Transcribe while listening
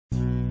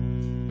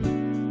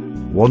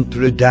Want to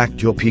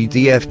redact your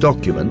PDF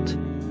document,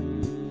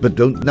 but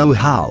don't know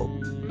how?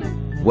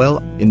 Well,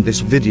 in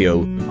this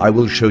video, I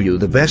will show you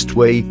the best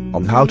way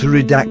on how to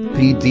redact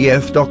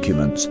PDF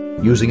documents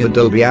using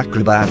Adobe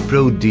Acrobat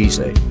Pro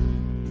DC.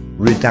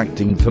 Redact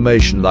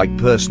information like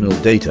personal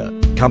data,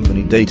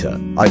 company data,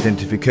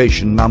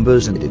 identification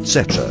numbers and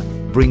etc.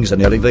 brings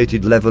an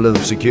elevated level of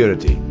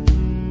security.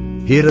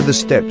 Here are the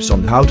steps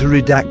on how to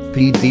redact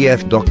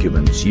PDF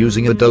documents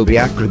using Adobe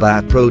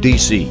Acrobat Pro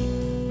DC.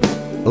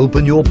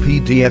 Open your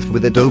PDF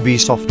with Adobe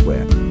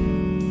software.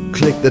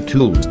 Click the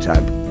Tools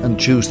tab and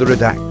choose the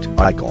Redact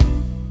icon.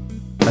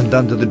 And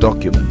under the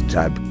Document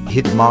tab,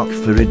 hit Mark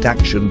for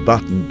Redaction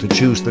button to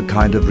choose the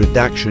kind of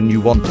redaction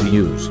you want to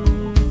use.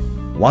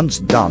 Once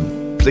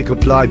done, click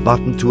Apply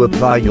button to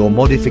apply your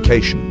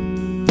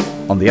modification.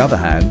 On the other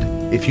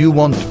hand, if you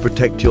want to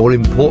protect your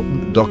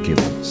important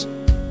documents,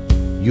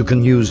 you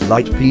can use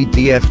Light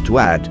PDF to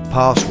add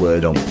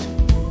password on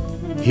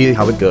it. Here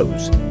how it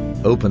goes.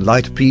 Open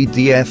Light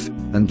PDF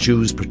and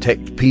choose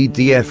Protect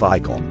PDF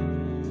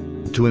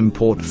icon. To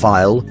import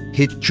file,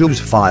 hit Choose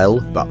File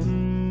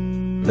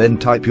button. Then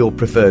type your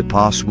preferred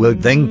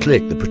password, then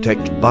click the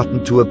Protect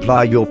button to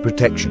apply your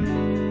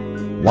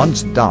protection.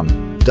 Once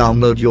done,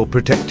 download your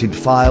protected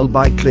file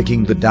by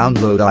clicking the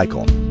download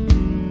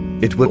icon.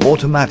 It will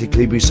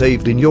automatically be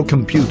saved in your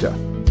computer.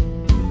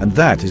 And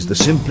that is the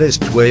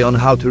simplest way on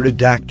how to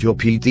redact your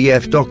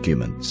PDF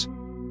documents.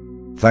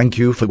 Thank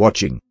you for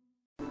watching.